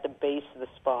 which is at the base of the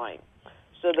spine.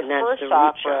 So the 1st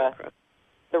chakra,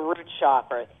 the root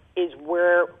chakra, is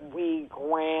where we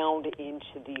ground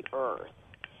into the earth.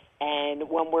 And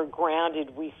when we're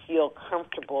grounded, we feel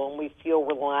comfortable and we feel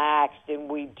relaxed and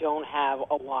we don't have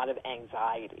a lot of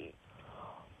anxiety.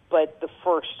 But the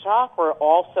 1st chakra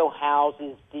also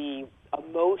houses the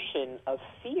emotion of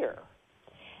fear.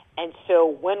 And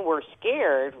so when we're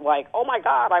scared, like, oh, my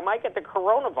God, I might get the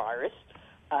coronavirus,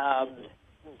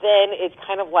 then it's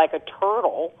kind of like a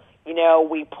turtle. You know,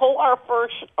 we pull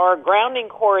our grounding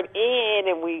cord in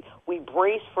and we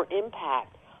brace for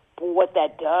impact. But what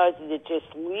that does is it just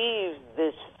leaves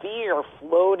this fear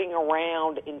floating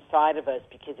around inside of us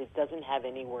because it doesn't have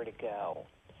anywhere to go.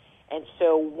 And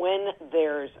so when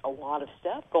there's a lot of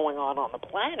stuff going on the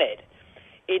planet,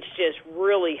 it's just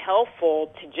really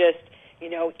helpful to just,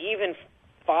 you know, even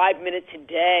 5 minutes a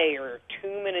day or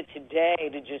 2 minutes a day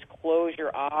to just close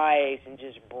your eyes and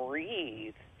just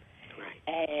breathe.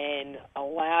 Right. And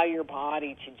allow your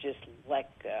body to just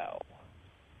let go.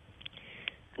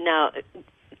 Now,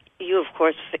 you, of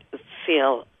course,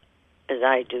 feel, as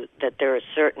I do, that there are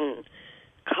certain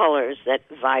colors that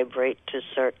vibrate to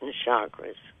certain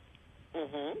chakras.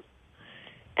 Mm-hmm.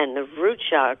 And the root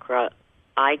chakra,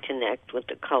 I connect with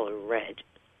the color red.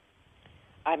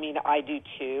 I mean, I do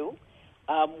too.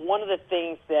 One of the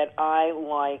things that I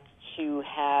like to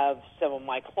have some of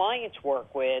my clients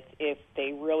work with, if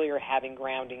they really are having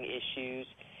grounding issues,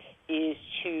 is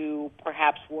to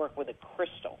perhaps work with a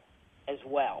crystal as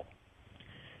well.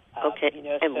 Okay, you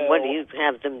know, and so what do you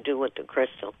have them do with the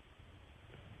crystal?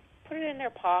 Put it in their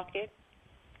pocket.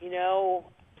 You know,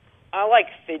 I like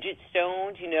fidget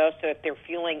stones, you know, so if they're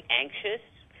feeling anxious,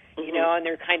 you know, and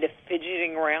they're kind of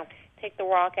fidgeting around, take the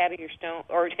rock out of your stone,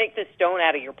 or take the stone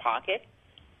out of your pocket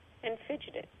and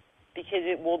fidget it, because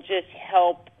it will just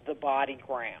help the body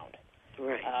ground.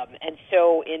 Right. And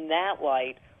so in that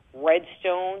light, red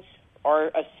stones are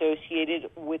associated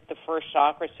with the 1st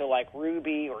chakra, so like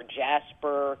ruby or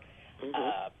jasper,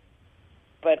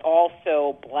 but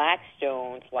also black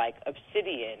stones like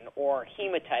obsidian or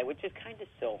hematite, which is kind of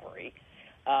silvery.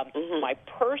 My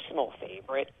personal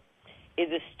favorite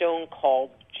is a stone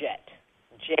called jet,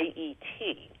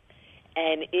 J-E-T,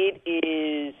 and it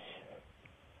is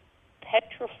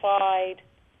petrified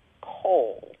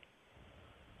coal.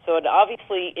 So it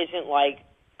obviously isn't like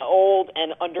old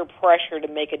and under pressure to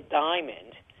make a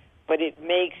diamond, but it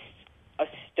makes a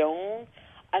stone.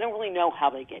 I don't really know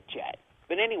how they get jet.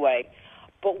 But anyway,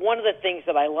 but one of the things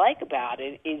that I like about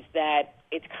it is that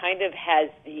it kind of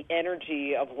has the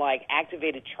energy of like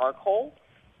activated charcoal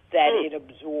that it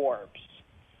absorbs.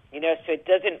 You know, so it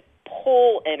doesn't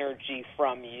pull energy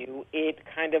from you. It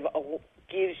kind of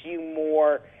gives you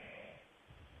more.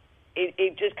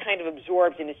 It just kind of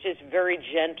absorbs, and it's just very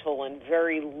gentle and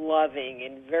very loving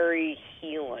and very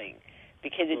healing,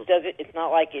 because it doesn't. It's not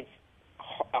like it's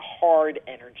a hard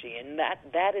energy, and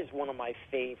that is one of my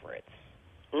favorites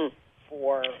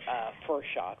for 1st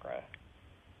chakra.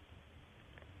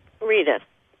 Rita,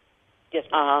 yes,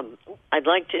 ma'am. I'd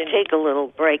like to take a little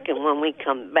break, and when we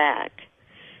come back,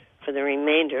 for the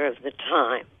remainder of the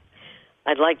time,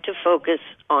 I'd like to focus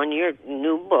on your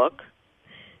new book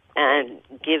and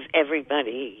give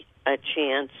everybody a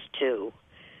chance to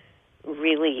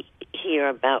really hear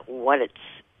about what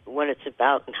it's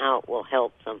about and how it will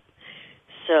help them.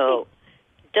 So,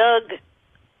 Doug,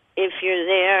 if you're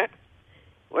there,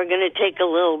 we're going to take a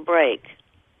little break.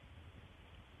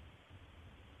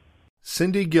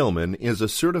 Cindy Gilman is a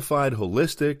certified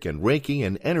holistic and Reiki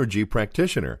and energy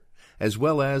practitioner, as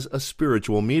well as a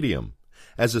spiritual medium.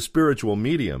 As a spiritual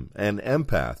medium and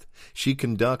empath, she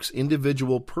conducts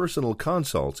individual personal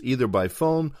consults either by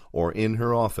phone or in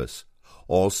her office.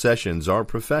 All sessions are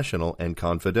professional and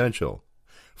confidential.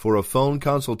 For a phone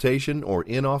consultation or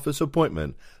in-office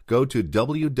appointment, go to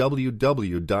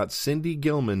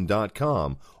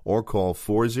www.cindygilman.com or call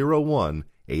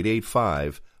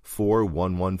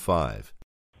 401-885-4115.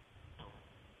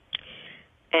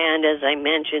 And as I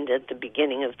mentioned at the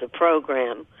beginning of the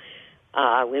program,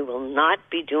 we will not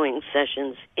be doing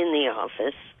sessions in the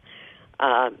office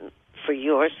for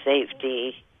your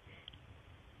safety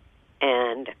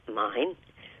and mine.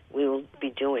 We will be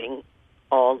doing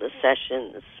all the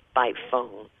sessions by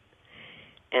phone.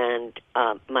 And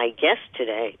my guest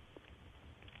today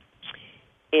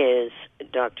is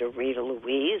Dr. Rita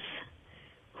Louise,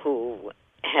 who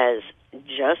has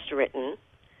just written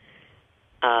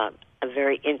a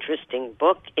very interesting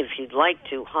book. If you'd like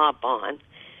to hop on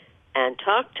and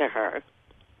talk to her,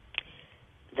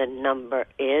 the number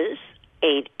is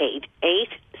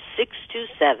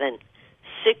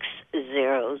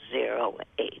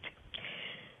 888-627-6008.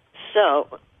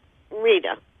 So,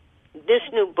 Rita, this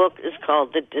new book is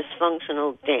called The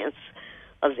Dysfunctional Dance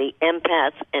of the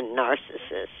Empath and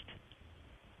Narcissist.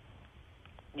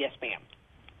 Yes, ma'am.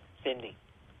 Cindy.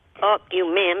 Oh, you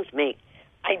ma'amed me.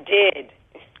 I did.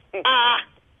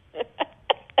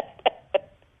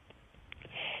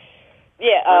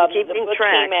 Yeah, the book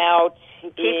came out.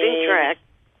 Keeping track.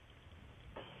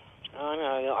 Oh,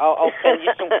 no, I'll send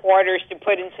you some quarters to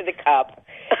put into the cup.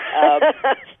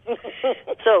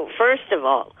 So, first of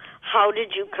all, how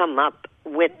did you come up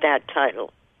with that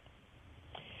title?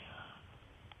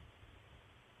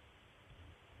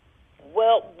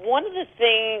 Well, one of the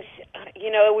things,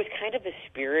 it was kind of a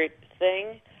spirit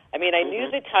thing. I mean, I knew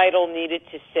the title needed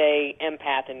to say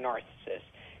empath and narcissist,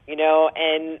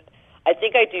 and I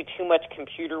think I do too much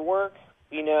computer work,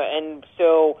 and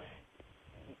so,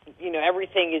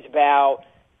 everything is about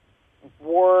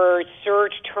words,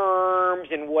 search terms,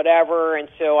 and whatever, and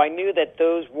so I knew that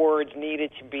those words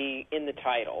needed to be in the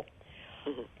title.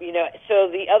 So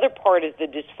the other part is the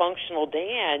dysfunctional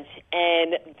dance,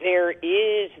 and there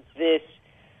is this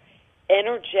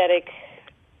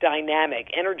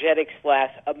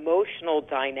energetic/emotional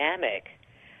dynamic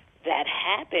that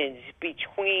happens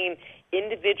between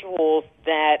individuals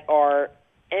that are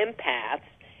empaths,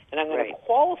 and I'm going to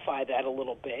qualify that a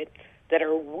little bit, that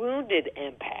are wounded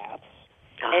empaths,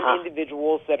 and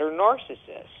individuals that are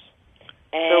narcissists.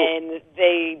 And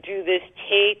they do this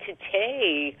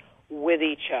tay-to-tay with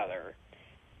each other,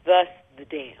 thus the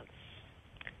dance.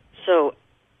 So,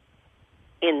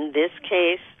 in this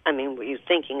case, were you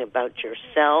thinking about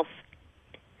yourself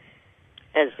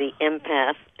as the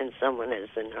empath and someone as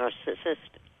the narcissist?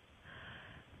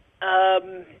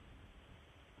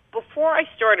 Before I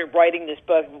started writing this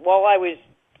book, while I was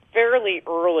fairly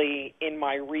early in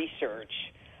my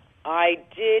research, I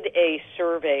did a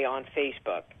survey on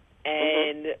Facebook,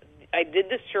 and I did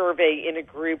the survey in a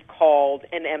group called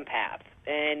An Empath,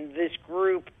 and this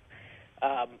group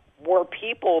were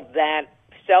people that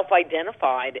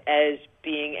self-identified as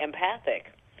being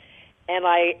empathic. And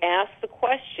I asked the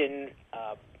question,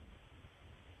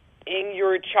 in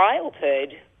your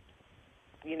childhood,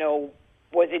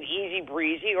 was it easy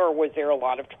breezy or was there a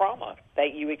lot of trauma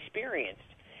that you experienced?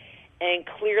 And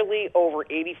clearly over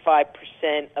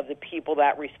 85% of the people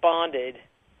that responded,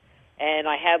 and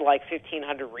I had like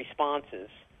 1,500 responses,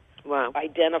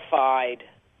 identified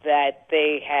that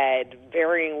they had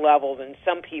varying levels, and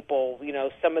some people,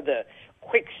 some of the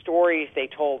quick stories they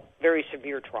told, very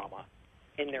severe trauma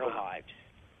in their lives.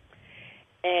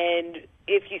 And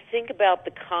if you think about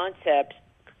the concept,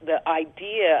 the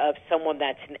idea of someone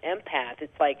that's an empath,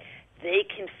 it's like they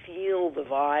can feel the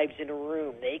vibes in a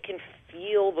room. They can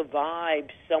feel the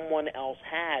vibes someone else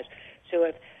has. So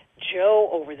if Joe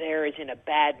over there is in a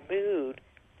bad mood,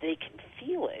 they can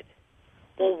feel it.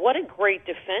 Well, what a great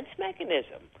defense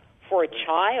mechanism for a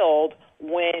child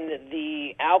when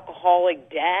the alcoholic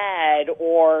dad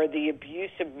or the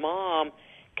abusive mom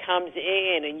comes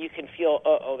in and you can feel,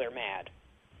 they're mad.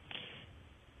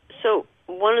 So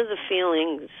one of the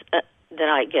feelings that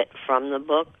I get from the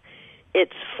book,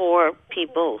 it's for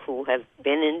people who have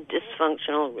been in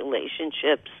dysfunctional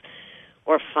relationships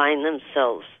or find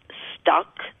themselves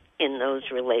stuck in those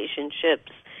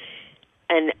relationships.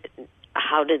 And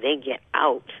how do they get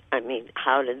out?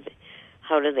 How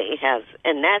do they have,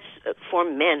 and that's for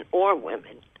men or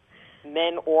women.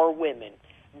 Men or women,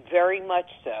 very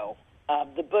much so.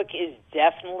 The book is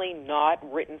definitely not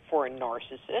written for a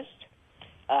narcissist.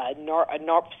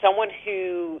 Someone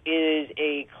who is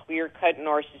a clear-cut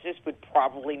narcissist would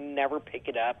probably never pick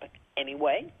it up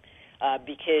anyway,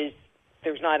 because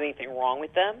there's not anything wrong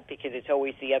with them, because it's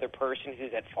always the other person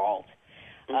who's at fault.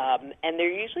 And they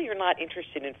usually are not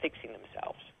interested in fixing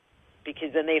themselves,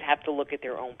 because then they'd have to look at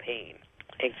their own pain.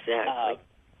 Exactly.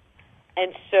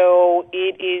 And so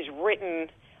it is written.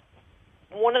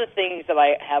 One of the things that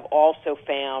I have also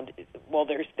found, well,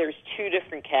 there's two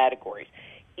different categories.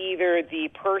 Either the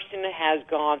person has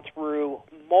gone through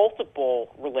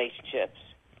multiple relationships,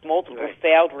 multiple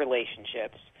failed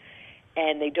relationships,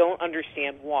 and they don't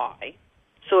understand why.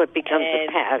 So it becomes a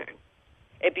pattern.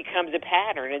 It becomes a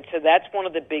pattern, and so that's one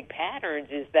of the big patterns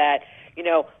is that,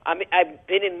 I've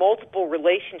been in multiple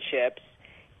relationships,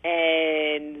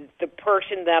 and the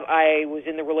person that I was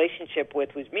in the relationship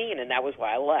with was mean, and that was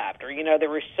why I left. Or, there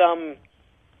was some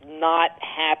not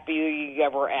happy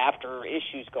ever after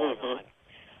issues going on.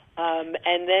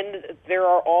 And then there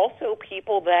are also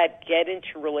people that get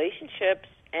into relationships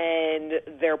and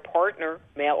their partner,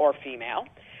 male or female,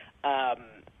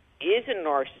 is a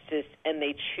narcissist, and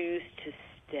they choose to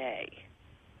stay.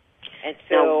 And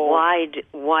so, now,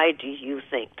 why do you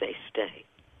think they stay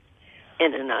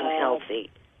in an unhealthy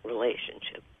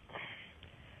relationship?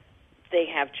 They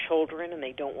have children, and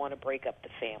they don't want to break up the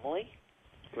family.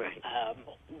 Right.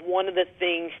 One of the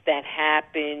things that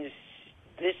happens,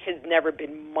 this has never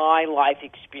been my life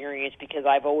experience because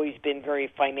I've always been very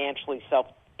financially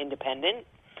self-independent.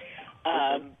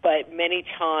 But many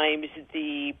times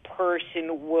the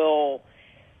person will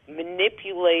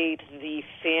manipulate the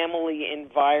family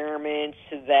environment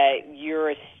so that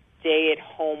you're a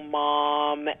stay-at-home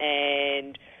mom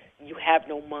and you have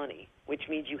no money, which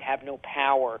means you have no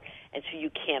power, and so you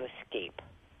can't escape.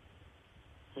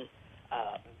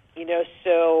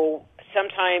 So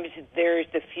sometimes there's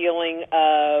the feeling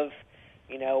of,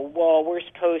 well, we're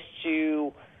supposed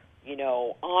to,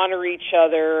 honor each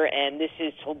other, and this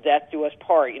is till death do us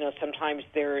part. Sometimes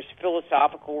there's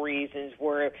philosophical reasons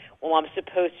where, well, I'm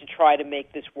supposed to try to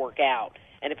make this work out,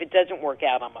 and if it doesn't work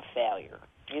out, I'm a failure.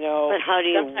 But how do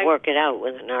you work it out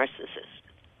with a narcissist?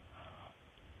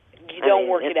 You don't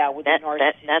work it out with a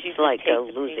narcissist. That's like a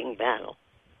losing battle.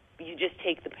 You just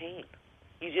take the pain.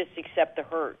 You just accept the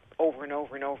hurt over and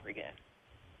over and over again.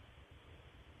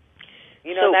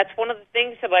 That's one of the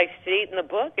things that I state in the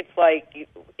book. It's like,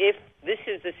 if this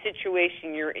is the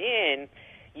situation you're in,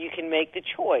 you can make the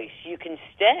choice. You can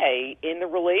stay in the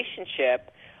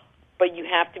relationship, but you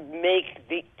have to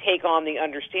take on the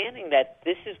understanding that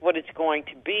this is what it's going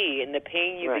to be, and the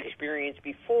pain you've experienced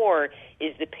before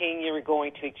is the pain you're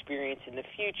going to experience in the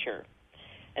future.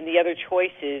 And the other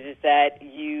choice is that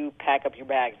you pack up your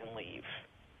bags and leave.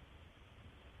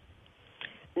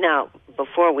 Now,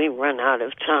 before we run out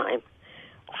of time,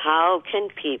 how can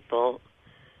people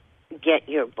get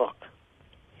your book?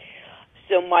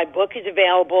 So my book is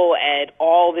available at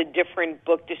all the different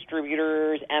book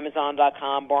distributors,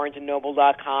 Amazon.com,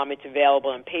 BarnesandNoble.com. It's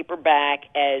available in paperback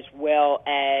as well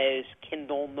as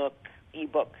Kindle Nook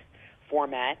ebook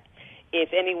format.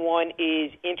 If anyone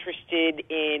is interested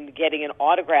in getting an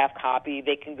autographed copy,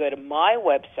 they can go to my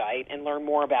website and learn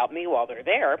more about me while they're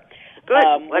there.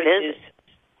 Good. What is it?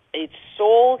 It's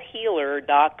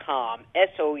soulhealer.com,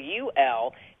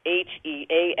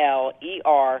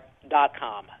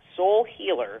 SOULHEALER.com,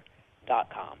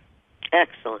 soulhealer.com.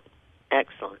 Excellent.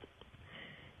 Excellent.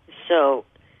 So,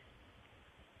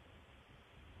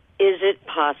 is it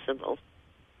possible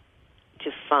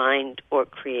to find or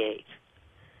create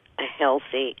a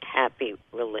healthy, happy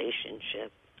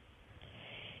relationship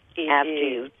after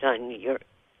you've done your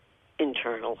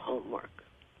internal homework?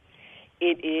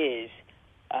 It is.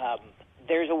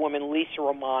 There's a woman, Lisa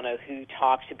Romano, who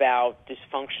talks about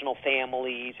dysfunctional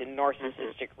families and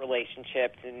narcissistic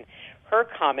relationships, and her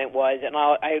comment was, and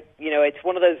it's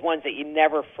one of those ones that you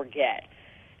never forget.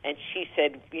 And she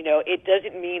said, it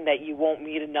doesn't mean that you won't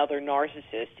meet another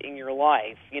narcissist in your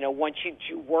life. Once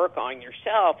you work on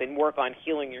yourself and work on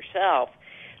healing yourself,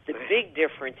 the big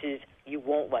difference is you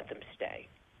won't let them stay.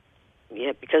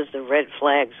 Yeah, because the red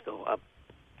flags go up.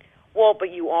 Well,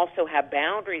 but you also have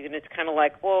boundaries, and it's kind of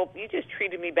like, well, you just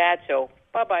treated me bad, so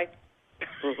bye-bye.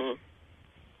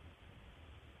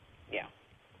 Yeah.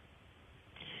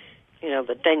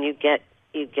 But then you get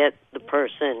the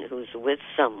person who's with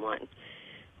someone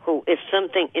who, if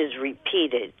something is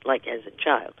repeated, like as a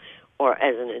child or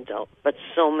as an adult, but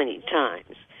so many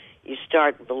times, you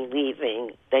start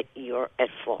believing that you're at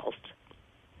fault.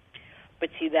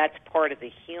 But see, that's part of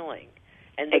the healing.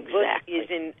 And the book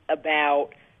isn't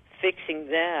about fixing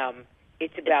them.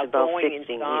 It's about going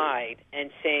inside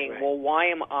and saying, well, why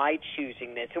am I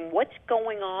choosing this? And what's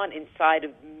going on inside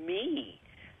of me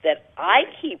that I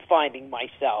keep finding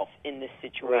myself in this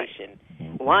situation?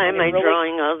 Why am I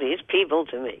drawing all these people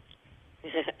to me?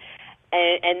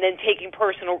 and then taking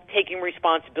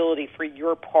responsibility for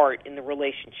your part in the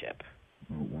relationship.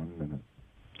 1 minute.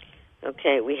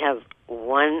 Okay, we have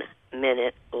 1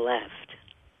 minute left.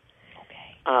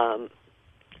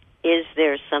 Is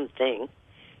there something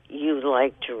you'd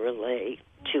like to relay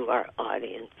to our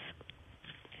audience?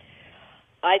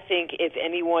 I think if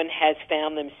anyone has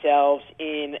found themselves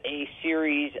in a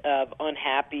series of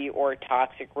unhappy or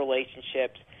toxic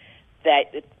relationships,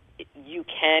 that you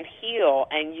can heal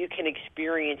and you can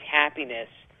experience happiness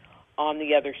on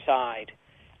the other side.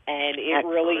 And it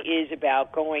Excellent. really is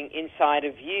about going inside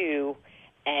of you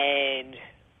and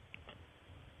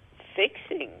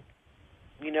fixing,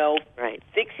 Right.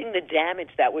 fixing the damage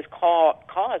that was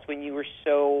caused when you were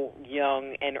so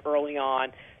young and early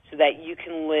on, so that you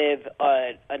can live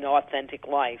an authentic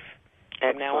life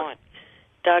from now on.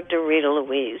 Dr. Rita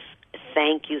Louise,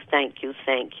 thank you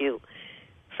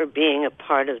for being a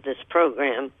part of this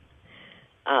program.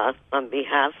 On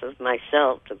behalf of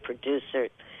myself, the producer,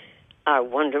 our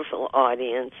wonderful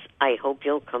audience, I hope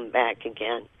you'll come back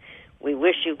again. We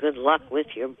wish you good luck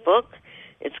with your book.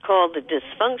 It's called The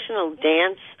Dysfunctional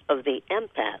Dance of the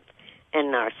Empath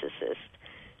and Narcissist.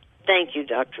 Thank you,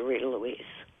 Dr. Rita Louise.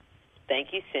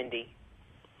 Thank you, Cindy.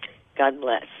 God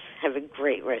bless. Have a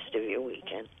great rest of your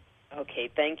weekend. Okay,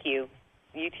 thank you.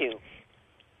 You too.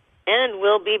 And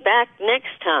we'll be back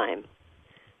next time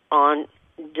on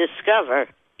Discover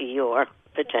Your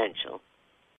Potential.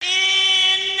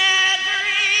 In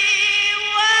every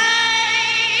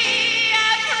way,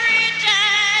 every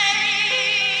day,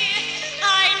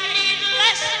 I need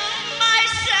less of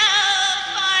myself,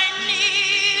 I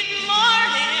need more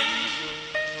him,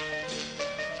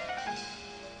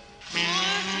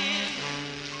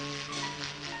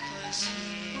 'cause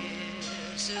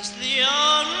his is the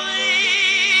only